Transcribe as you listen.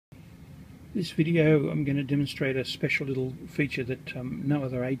This video I'm going to demonstrate a special little feature that no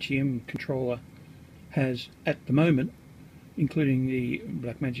other ATM controller has at the moment, including the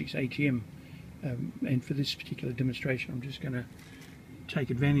Blackmagic's ATM. And for this particular demonstration I'm just going to take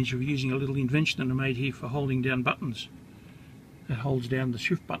advantage of using a little invention that I made here for holding down buttons. That holds down the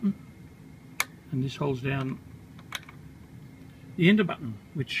shift button, and this holds down the enter button,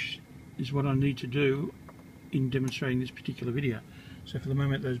 which is what I need to do in demonstrating this particular video. So for the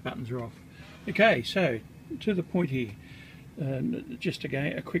moment those buttons are off. Okay, so to the point here. Just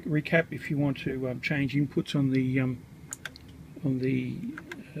again a quick recap. If you want to change inputs on the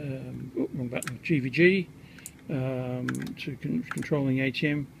wrong button, GVG to controlling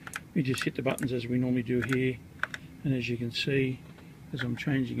ATM, we just hit the buttons as we normally do here, and as you can see, as I'm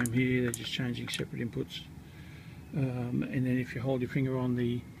changing them here, they're just changing separate inputs. And then if you hold your finger on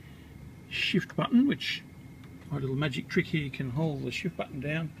the shift button, which my little magic trick here, you can hold the shift button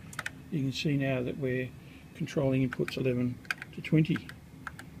down, you can see now that we're controlling inputs 11 to 20.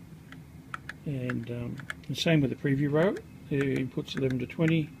 And the same with the preview row, the inputs 11 to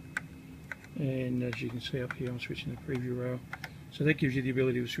 20. And as you can see up here, I'm switching the preview row. So that gives you the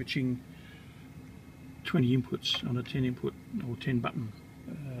ability of switching 20 inputs on a 10 input or 10 button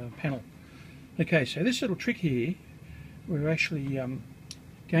panel. Okay, so this little trick here, we're actually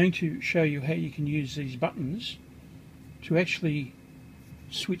going to show you how you can use these buttons to actually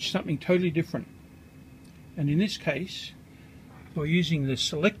switch something totally different. And in this case, by using the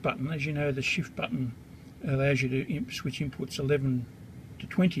select button, as you know, the shift button allows you to switch inputs 11 to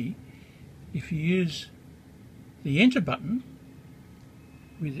 20. If you use the enter button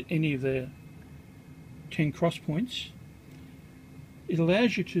with any of the 10 cross points, it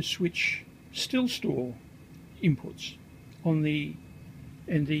allows you to switch stillstore inputs on the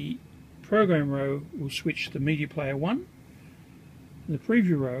program row will switch the media player 1. The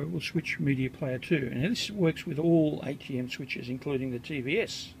preview row will switch media player 2, and this works with all ATM switches, including the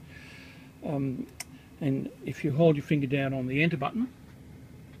TVS. And if you hold your finger down on the enter button,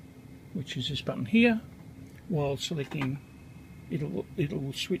 which is this button here, while selecting,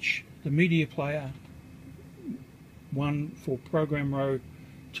 it'll switch the media player 1 for program row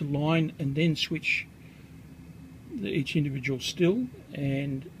to line, and then switch each individual still,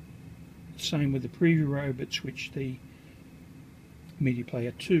 and same with the preview row, but switch the media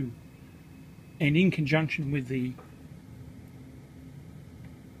player 2, and in conjunction with the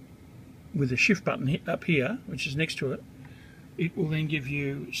shift button up here, which is next to it, it will then give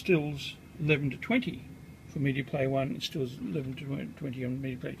you stills 11 to 20 for media player 1 and stills 11 to 20 on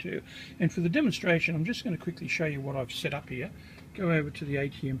media player 2. And for the demonstration, I'm just going to quickly show you what I've set up here. Go over to the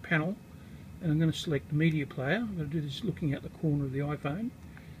ATM panel, and I'm going to select the media player. I'm going to do this looking at the corner of the iPhone.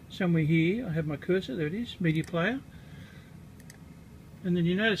 Somewhere here I have my cursor, there it is, media player. And then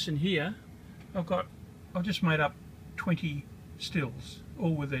you notice in here I've just made up 20 stills,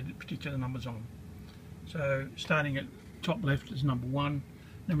 all with their particular numbers on. So starting at top left is number 1,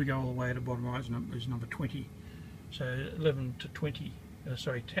 then we go all the way to bottom right is number 20. So 11 to 20,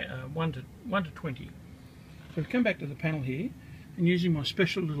 1 to 20. So we come back to the panel here, and using my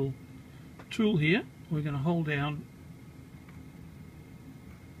special little tool here, we're going to hold down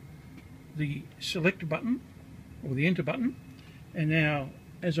the select button or the enter button. And now,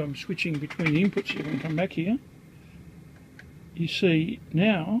 as I'm switching between the inputs, you can come back here. You see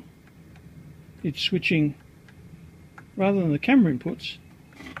now it's switching, rather than the camera inputs,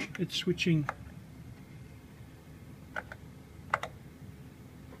 it's switching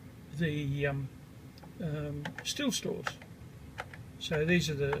the still stores. So these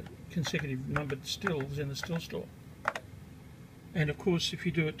are the consecutive numbered stills in the still store. And of course, if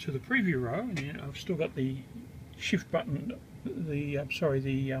you do it to the preview row, and I've still got the shift button, the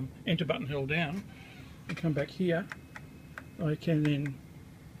enter button held down, and come back here, I can then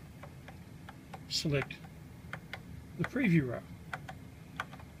select the preview row.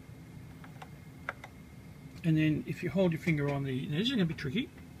 And then if you hold your finger on the, now this is going to be tricky,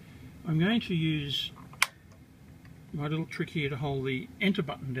 I'm going to use my little trick here to hold the enter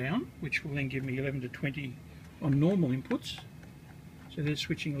button down, which will then give me 11 to 20 on normal inputs. So they're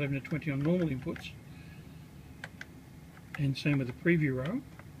switching 11 to 20 on normal inputs. And same with the preview row,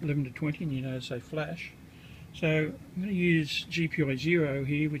 11 to 20, and you notice they flash. So I'm going to use GPI 0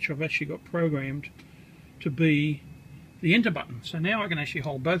 here, which I've actually got programmed to be the enter button. So now I can actually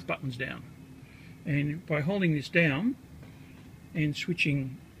hold both buttons down. And by holding this down and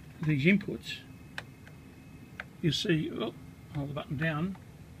switching these inputs, you'll see, hold the button down,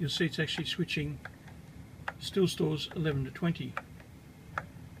 you'll see it's actually switching still stores 11 to 20.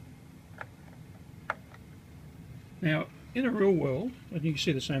 Now, in a real world, and you can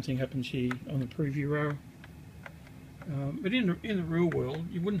see the same thing happens here on the preview row, but in the real world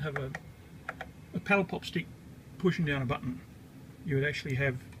you wouldn't have a paddle pop stick pushing down a button. You would actually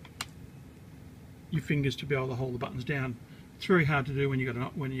have your fingers to be able to hold the buttons down. It's very hard to do when you've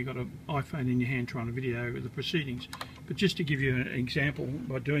got an iPhone in your hand trying to video the proceedings. But just to give you an example,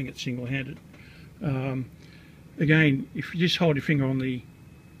 by doing it single-handed, again, if you just hold your finger on the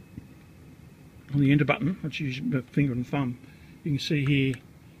enter button, which is the finger and thumb, you can see here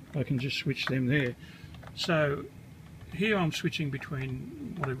I can just switch them there. So here I'm switching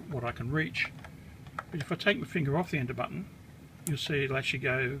between what I can reach. But if I take my finger off the enter button, you'll see it'll actually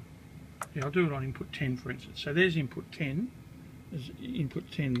go. Yeah, I'll do it on input 10 for instance. So there's input 10. There's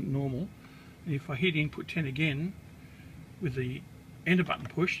input 10 normal. And if I hit input 10 again with the enter button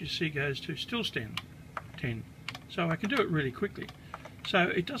push, you see it goes to still stand 10. So I can do it really quickly. So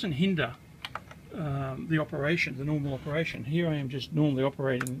it doesn't hinder the operation, the normal operation. Here I am just normally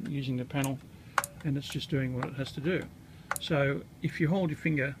operating using the panel, and it's just doing what it has to do. So if you hold your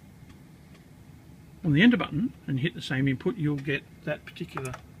finger on the enter button and hit the same input, you'll get that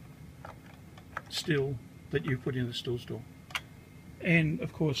particular still that you put in the still store. And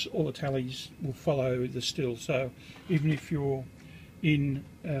of course all the tallies will follow the still. So even if you're in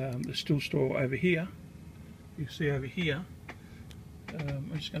the still store over here, you see over here,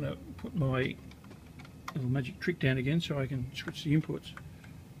 I'm just going to put my little magic trick down again so I can switch the inputs.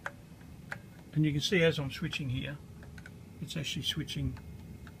 And you can see as I'm switching here, it's actually switching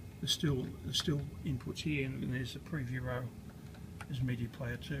the still inputs here, and there's the preview row, there's media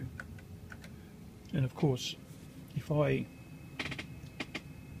player 2. And of course, if I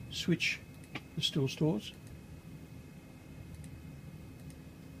switch the still stores,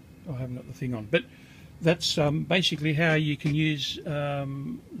 I haven't got the thing on, but that's basically how you can use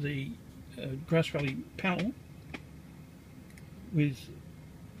the Grass Valley panel with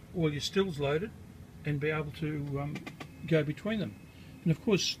all your stills loaded and be able to go between them. And of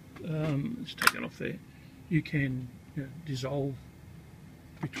course, let's take that off there, you can dissolve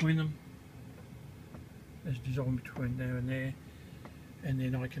between them. There's dissolve between there and there, and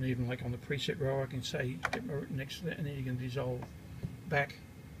then I can even, like on the preset row, I can say get my root next to that, and then you can dissolve back,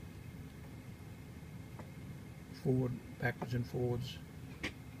 forward, backwards and forwards,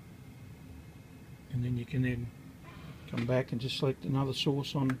 and then you can then come back and just select another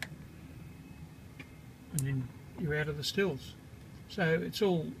source on, and then you're out of the stills. So it's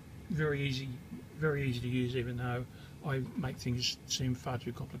all very easy to use, even though I make things seem far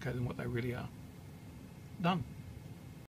too complicated than what they really are. Done.